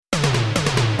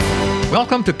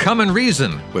Welcome to Come and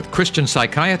Reason with Christian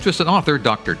psychiatrist and author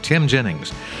Dr. Tim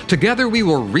Jennings. Together we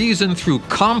will reason through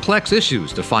complex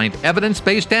issues to find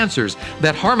evidence-based answers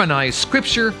that harmonize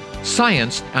Scripture,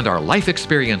 science, and our life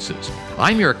experiences.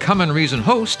 I'm your Come and Reason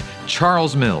host,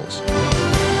 Charles Mills.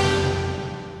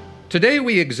 Today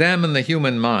we examine the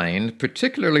human mind,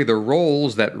 particularly the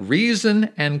roles that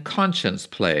reason and conscience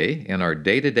play in our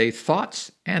day-to-day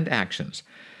thoughts and actions.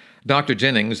 Dr.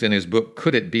 Jennings, in his book,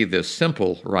 Could It Be This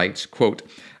Simple, writes, quote,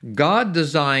 God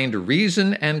designed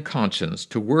reason and conscience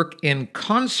to work in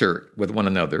concert with one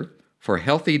another for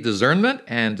healthy discernment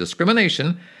and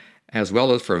discrimination, as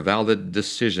well as for valid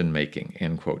decision-making,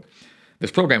 end quote.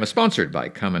 This program is sponsored by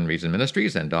Come and Reason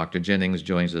Ministries, and Dr. Jennings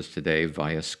joins us today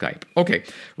via Skype. Okay,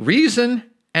 reason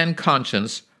and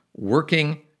conscience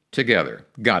working together.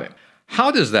 Got it. How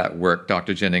does that work,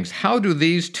 Dr. Jennings? How do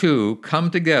these two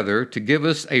come together to give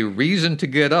us a reason to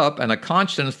get up and a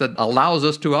conscience that allows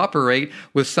us to operate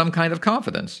with some kind of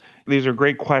confidence? These are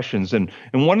great questions. And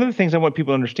one of the things I want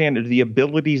people to understand is the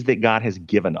abilities that God has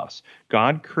given us.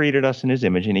 God created us in his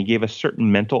image, and he gave us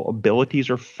certain mental abilities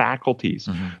or faculties.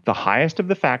 Mm-hmm. The highest of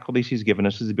the faculties he's given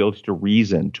us is the ability to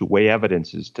reason, to weigh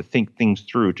evidences, to think things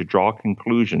through, to draw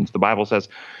conclusions. The Bible says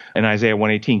in Isaiah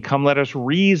 1:18, come let us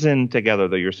reason together,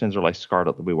 though your sins are like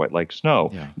scarlet, they'll be white like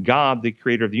snow. Yeah. God, the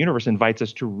creator of the universe, invites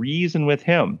us to reason with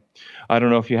him. I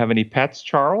don't know if you have any pets,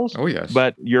 Charles. Oh, yes.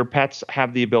 But your pets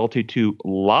have the ability to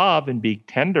love and be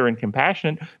tender and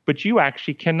compassionate, but you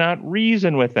actually cannot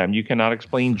reason with them. You cannot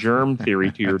explain germ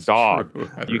theory to your dog.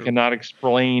 You cannot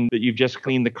explain that you've just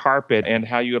cleaned the carpet and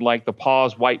how you would like the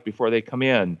paws white before they come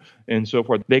in and so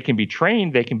forth. They can be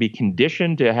trained, they can be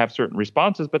conditioned to have certain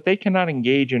responses, but they cannot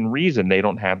engage in reason. They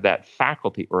don't have that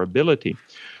faculty or ability.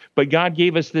 But God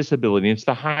gave us this ability. It's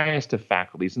the highest of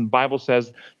faculties. And the Bible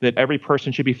says that every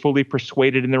person should be fully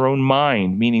persuaded in their own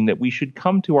mind, meaning that we should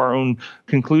come to our own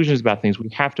conclusions about things. We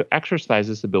have to exercise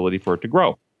this ability for it to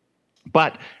grow.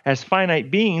 But as finite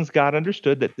beings, God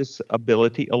understood that this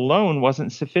ability alone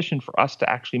wasn't sufficient for us to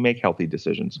actually make healthy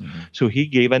decisions. Mm-hmm. So he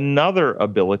gave another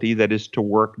ability that is to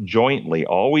work jointly,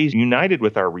 always united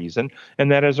with our reason,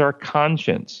 and that is our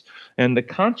conscience. And the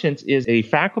conscience is a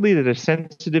faculty that is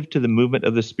sensitive to the movement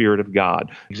of the Spirit of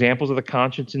God. Examples of the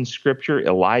conscience in Scripture,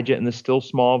 Elijah and the still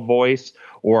small voice,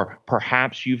 or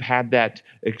perhaps you've had that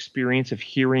experience of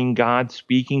hearing God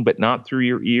speaking, but not through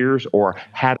your ears, or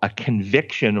had a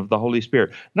conviction of the Holy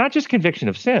Spirit. Not just conviction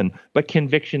of sin, but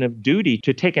conviction of duty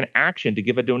to take an action, to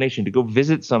give a donation, to go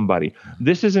visit somebody.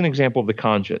 This is an example of the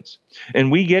conscience.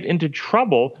 And we get into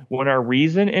trouble when our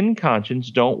reason and conscience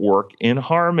don't work in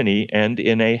harmony and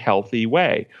in a healthy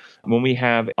way. When we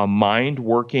have a mind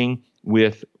working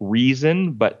with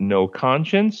reason but no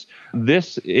conscience,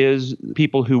 this is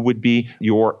people who would be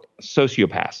your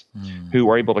sociopaths, who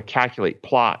are able to calculate,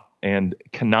 plot, and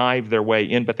connive their way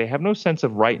in, but they have no sense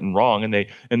of right and wrong, and they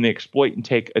exploit and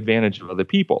take advantage of other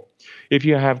people. If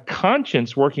you have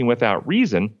conscience working without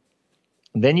reason,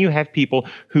 then you have people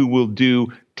who will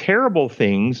do terrible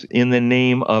things in the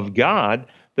name of God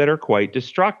that are quite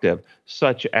destructive,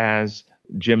 such as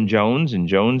Jim Jones in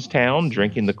Jonestown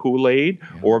drinking the Kool-Aid,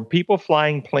 or people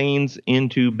flying planes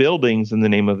into buildings in the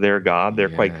name of their God. They're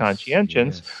quite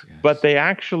conscientious, but they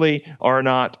actually are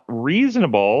not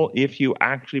reasonable if you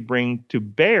actually bring to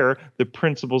bear the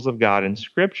principles of God in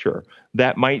Scripture.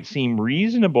 That might seem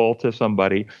reasonable to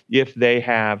somebody if they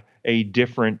have a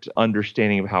different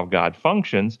understanding of how God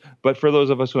functions, but for those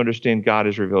of us who understand God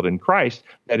is revealed in Christ,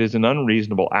 that is an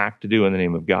unreasonable act to do in the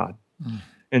name of God.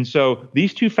 And so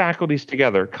these two faculties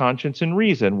together, conscience and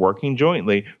reason, working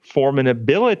jointly, form an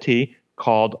ability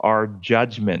called our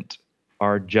judgment.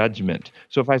 Our judgment.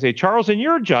 So if I say, Charles, in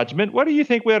your judgment, what do you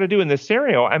think we ought to do in this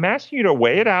scenario? I'm asking you to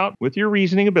weigh it out with your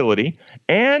reasoning ability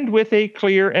and with a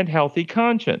clear and healthy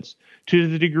conscience. To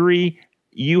the degree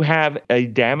you have a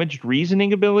damaged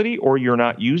reasoning ability, or you're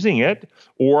not using it,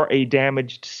 or a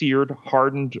damaged, seared,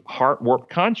 hardened, heart-warped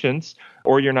conscience,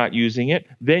 or you're not using it,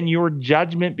 then your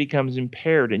judgment becomes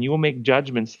impaired, and you will make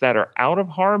judgments that are out of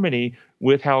harmony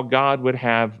with how God would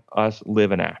have us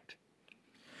live and act.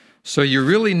 So you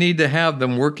really need to have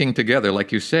them working together.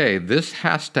 Like you say, this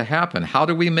has to happen. How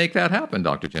do we make that happen,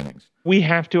 Dr. Jennings? We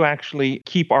have to actually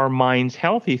keep our minds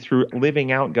healthy through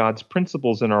living out God's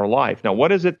principles in our life. Now,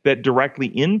 what is it that directly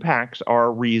impacts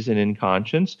our reason and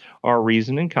conscience? Our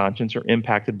reason and conscience are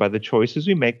impacted by the choices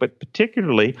we make, but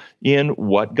particularly in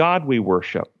what God we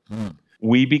worship.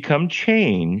 We become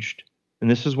changed. And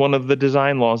this is one of the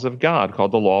design laws of God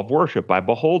called the law of worship. By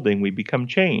beholding, we become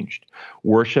changed.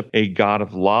 Worship a God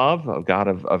of love, a God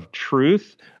of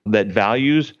truth that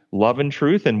values love and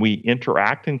truth, and we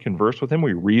interact and converse with him.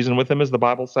 We reason with him, as the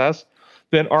Bible says.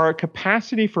 then our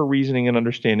capacity for reasoning and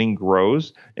understanding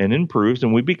grows and improves,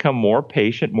 and we become more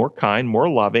patient, more kind, more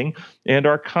loving, and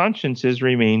our consciences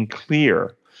remain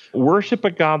clear. Worship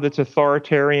a God that's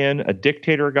authoritarian, a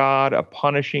dictator God, a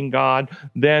punishing God,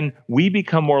 then we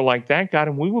become more like that God,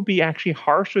 and we will be actually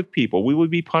harsh with people. We will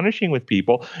be punishing with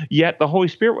people, yet the Holy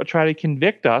Spirit will try to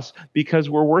convict us because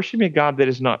we're worshiping a God that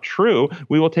is not true.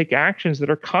 We will take actions that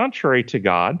are contrary to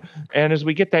God, and as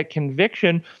we get that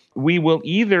conviction, we will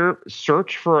either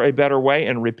search for a better way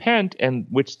and repent, and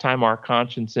which time our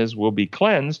consciences will be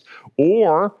cleansed,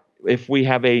 or if we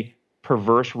have a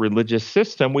perverse religious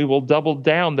system, we will double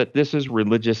down that this is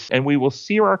religious, and we will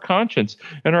sear our conscience,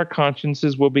 and our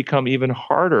consciences will become even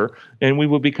harder, and we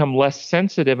will become less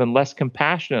sensitive and less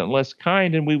compassionate and less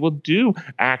kind, and we will do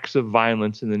acts of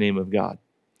violence in the name of God.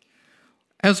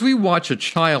 As we watch a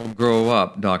child grow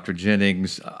up, Dr.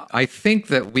 Jennings, I think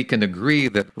that we can agree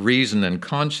that reason and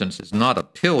conscience is not a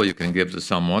pill you can give to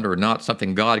someone, or not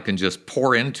something God can just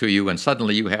pour into you and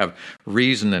suddenly you have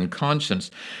reason and conscience.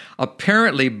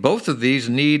 Apparently, both of these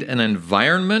need an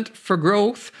environment for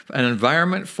growth, an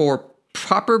environment for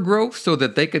proper growth so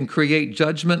that they can create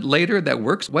judgment later that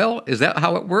works well. Is that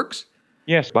how it works?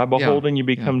 Yes, by beholding, you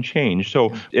become changed.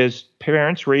 So as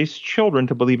parents raise children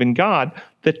to believe in God,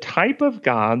 the type of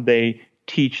God they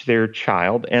teach their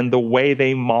child and the way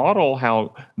they model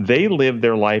how they live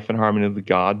their life in harmony with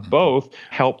God both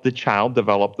help the child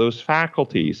develop those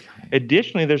faculties.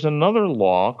 Additionally, there's another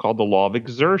law called the law of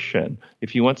exertion.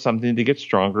 If you want something to get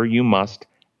stronger, you must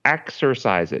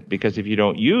exercise it, because if you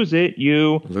don't use it,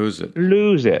 you lose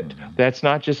it. That's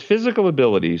not just physical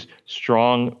abilities.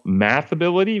 Strong math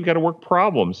ability, you've got to work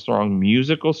problems. Strong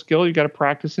musical skill, you've got to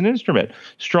practice an instrument.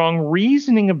 Strong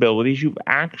reasoning abilities, you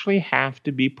actually have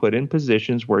to be put in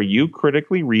positions where you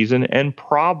critically reason and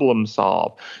problem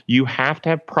solve. You have to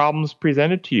have problems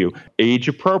presented to you. Age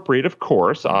appropriate, of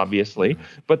course, obviously,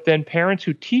 but then parents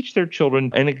who teach their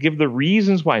children and give the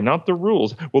reasons why, not the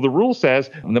rules. Well, the rule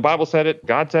says, and the Bible said it,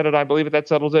 God said it, I believe it, that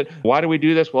settles it. Why do we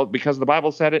do this? Well, because the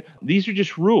Bible said it. These are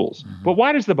just rules. But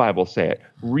why does the Bible say it?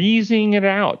 Reasoning it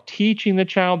out, teaching the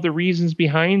child the reasons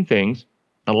behind things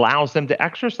allows them to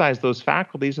exercise those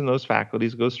faculties, and those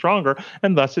faculties go stronger.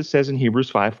 And thus it says in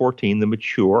Hebrews 5:14, the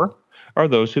mature are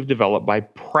those who've developed by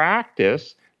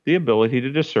practice the ability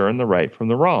to discern the right from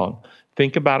the wrong.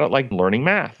 Think about it like learning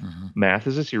math. Math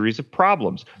is a series of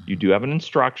problems. You do have an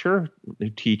instructor who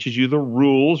teaches you the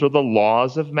rules or the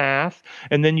laws of math,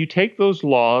 and then you take those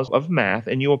laws of math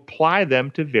and you apply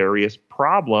them to various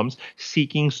problems,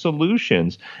 seeking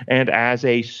solutions. And as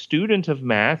a student of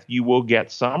math, you will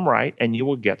get some right and you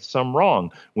will get some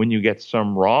wrong. When you get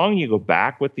some wrong, you go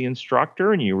back with the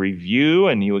instructor and you review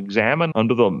and you examine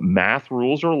under the math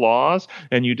rules or laws,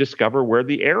 and you discover where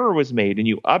the error was made, and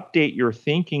you update your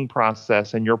thinking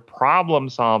process and your problem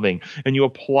solving, and you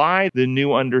apply the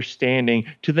new understanding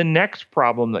to the next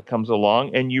problem that comes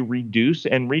along, and you reduce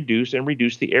and reduce and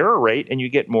reduce the error rate, and you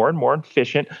get more and more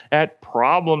efficient at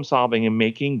problem solving and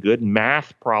making good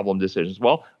math problem decisions.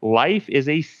 Well, life is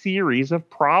a series of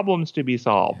problems to be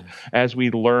solved. As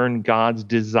we learn God's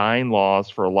design laws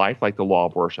for life, like the law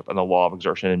of worship and the law of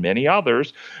exertion and many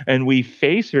others, and we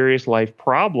face various life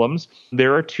problems,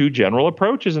 there are two general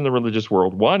approaches in the religious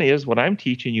world. One is what I'm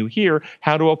teaching you here,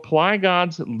 how to apply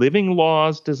God's living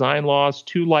laws, design laws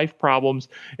to life problems.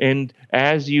 And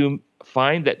as you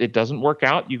find that it doesn't work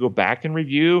out, you go back and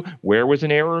review, where was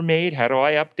an error made? How do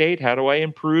I update? How do I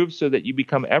improve? So that you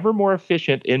become ever more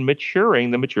efficient in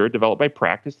maturing. The mature developed by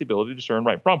practice the ability to discern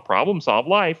right from problem, solve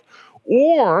life.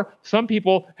 Or some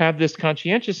people have this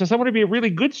conscientiousness. I want to be a really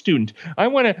good student. I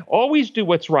want to always do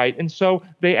what's right. And so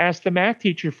they ask the math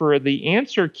teacher for the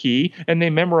answer key, and they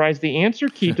memorize the answer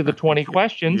key to the 20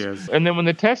 questions. Yes. And then when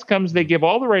the test comes, they give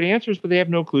all the right answers, but they have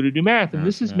no clue to do math. And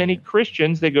this is many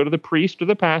Christians. They go to the priest or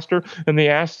the pastor, and they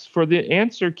ask for the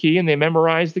answer key, and they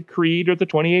memorize the creed or the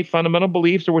 28 fundamental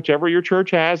beliefs or whichever your church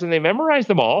has, and they memorize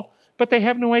them all, but they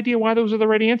have no idea why those are the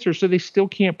right answers, so they still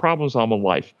can't problem solve in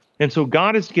life. And so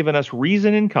God has given us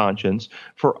reason and conscience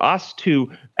for us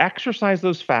to exercise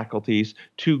those faculties,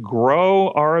 to grow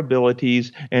our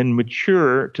abilities and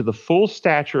mature to the full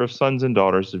stature of sons and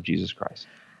daughters of Jesus Christ.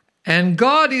 And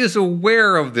God is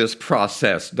aware of this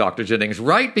process, Dr. Jennings,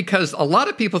 right? Because a lot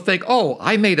of people think, oh,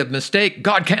 I made a mistake,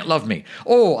 God can't love me.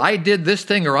 Oh, I did this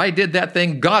thing or I did that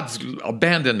thing, God's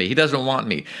abandoned me, he doesn't want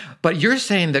me. But you're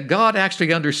saying that God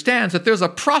actually understands that there's a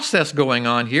process going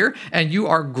on here and you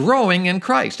are growing in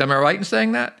Christ. Am I right in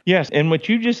saying that? Yes, and what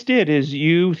you just did is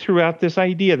you threw out this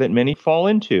idea that many fall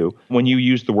into when you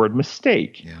use the word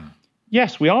mistake. Yeah.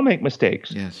 Yes, we all make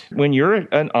mistakes. Yes. When you're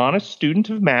an honest student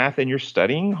of math and you're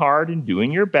studying hard and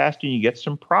doing your best and you get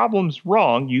some problems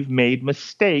wrong, you've made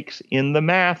mistakes in the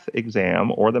math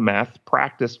exam or the math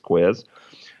practice quiz.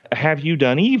 Have you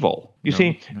done evil? You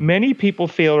see, many people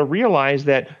fail to realize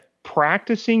that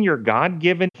practicing your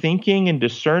God-given thinking and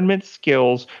discernment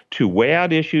skills to weigh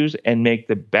out issues and make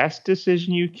the best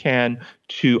decision you can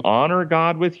to honor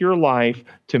God with your life,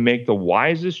 to make the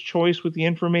wisest choice with the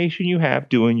information you have,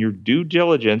 doing your due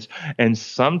diligence. And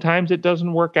sometimes it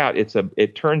doesn't work out.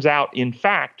 It turns out, in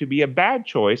fact, to be a bad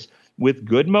choice with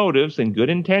good motives and good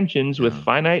intentions, with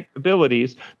finite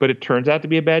abilities, but it turns out to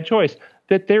be a bad choice.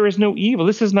 That there is no evil.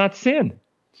 This is not sin.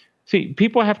 See,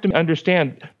 people have to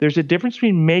understand there's a difference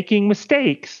between making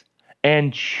mistakes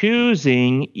and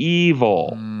choosing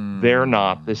evil. They're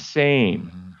not the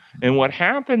same. And what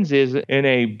happens is in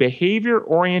a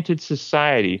behavior-oriented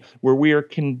society where we are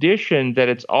conditioned that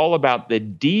it's all about the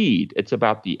deed, it's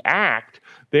about the act,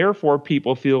 therefore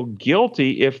people feel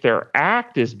guilty if their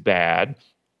act is bad.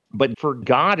 But for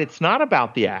God, it's not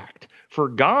about the act. For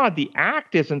God, the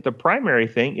act isn't the primary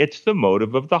thing. It's the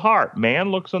motive of the heart. Man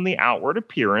looks on the outward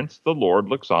appearance. The Lord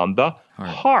looks on the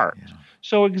heart. Yeah.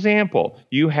 So example,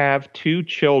 you have two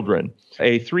children,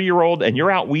 a 3-year-old, and you're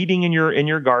out weeding in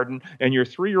your garden, and your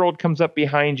 3-year-old comes up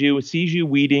behind you, sees you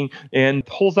weeding, and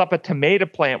pulls up a tomato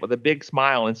plant with a big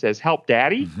smile and says, "Help,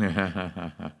 Daddy."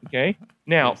 Okay?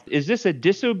 Now, is this a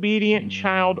disobedient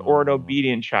child or an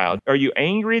obedient child? Are you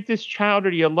angry at this child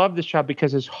or do you love this child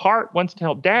because his heart wants to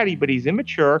help Daddy, but he's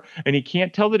immature and he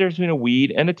can't tell the difference between a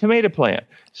weed and a tomato plant?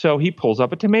 So he pulls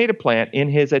up a tomato plant in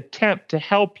his attempt to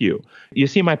help you. You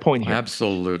see my point here?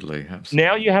 Absolutely.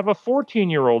 Now you have a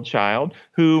 14-year-old child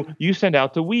who you send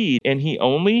out to weed, and he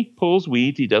only pulls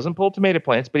weeds. He doesn't pull tomato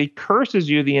plants, but he curses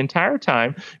you the entire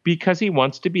time because he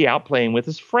wants to be out playing with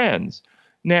his friends.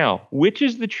 Now, which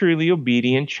is the truly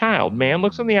obedient child? Man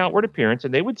looks on the outward appearance,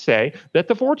 and they would say that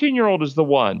the 14-year-old is the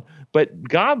one. But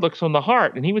God looks on the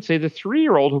heart, and he would say the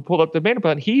 3-year-old who pulled up the tomato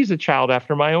plant, he's a child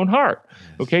after my own heart.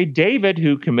 Okay, David,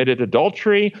 who committed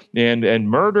adultery and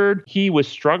murdered, he was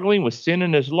struggling with sin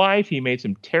in his life. He made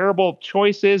some terrible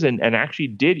choices and actually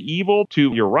did evil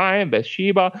to Uriah and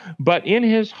Bathsheba. But in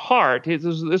his heart,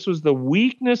 this was the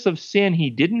weakness of sin he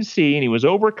didn't see, and he was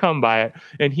overcome by it.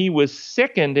 And he was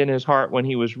sickened in his heart when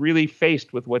he was really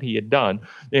faced with what he had done.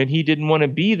 And he didn't want to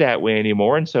be that way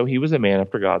anymore, and so he was a man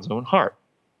after God's own heart.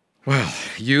 Well,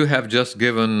 you have just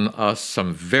given us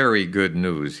some very good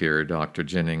news here, Dr.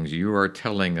 Jennings. You are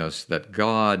telling us that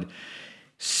God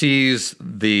sees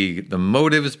the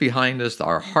motives behind us,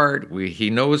 our heart.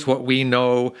 He knows what we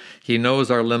know. He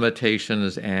knows our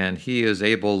limitations, and he is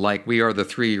able, like we are the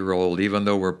 3-year-old, even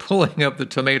though we're pulling up the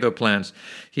tomato plants,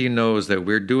 he knows that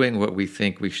we're doing what we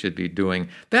think we should be doing.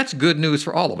 That's good news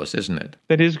for all of us, isn't it?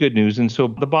 That is good news. And so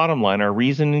the bottom line, our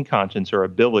reason and conscience are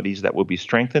abilities that will be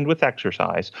strengthened with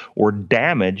exercise or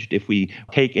damaged if we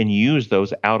take and use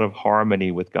those out of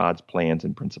harmony with God's plans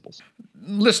and principles.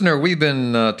 Listener, we've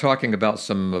been talking about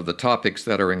some of the topics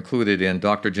that are included in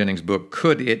Dr. Jennings' book,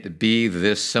 Could It Be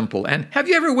This Simple? And have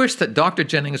you ever wished that Dr.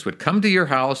 Jennings would come to your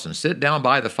house and sit down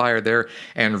by the fire there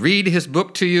and read his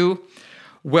book to you?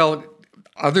 Well,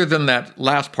 other than that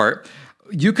last part,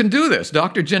 you can do this.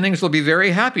 Dr. Jennings will be very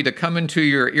happy to come into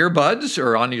your earbuds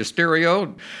or on your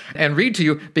stereo and read to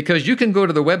you, because you can go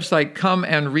to the website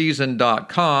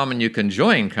comeandreason.com and you can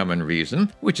join Come and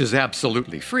Reason, which is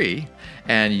absolutely free,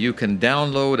 and you can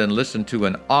download and listen to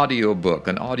an audio book,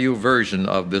 an audio version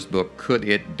of this book, Could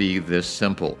It Be This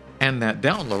Simple? And that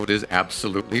download is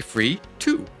absolutely free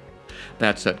too.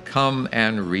 That's at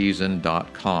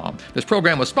comeandreason.com. This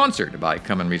program was sponsored by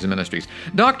Come and Reason Ministries.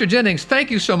 Dr. Jennings, thank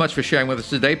you so much for sharing with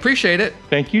us today. Appreciate it.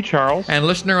 Thank you, Charles. And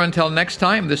listener, until next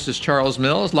time, this is Charles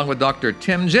Mills, along with Dr.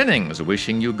 Tim Jennings,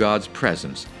 wishing you God's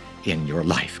presence in your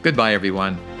life. Goodbye,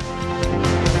 everyone.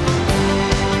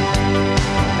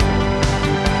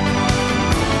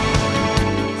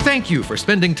 Thank you for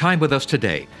spending time with us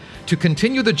today. To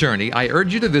continue the journey, I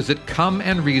urge you to visit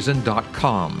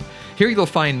comeandreason.com. Here you'll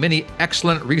find many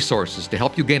excellent resources to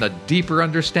help you gain a deeper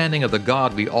understanding of the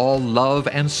God we all love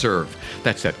and serve.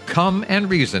 That's at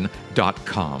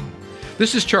comeandreason.com.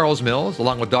 This is Charles Mills,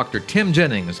 along with Dr. Tim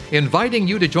Jennings, inviting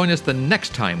you to join us the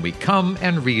next time we come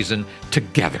and reason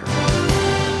together.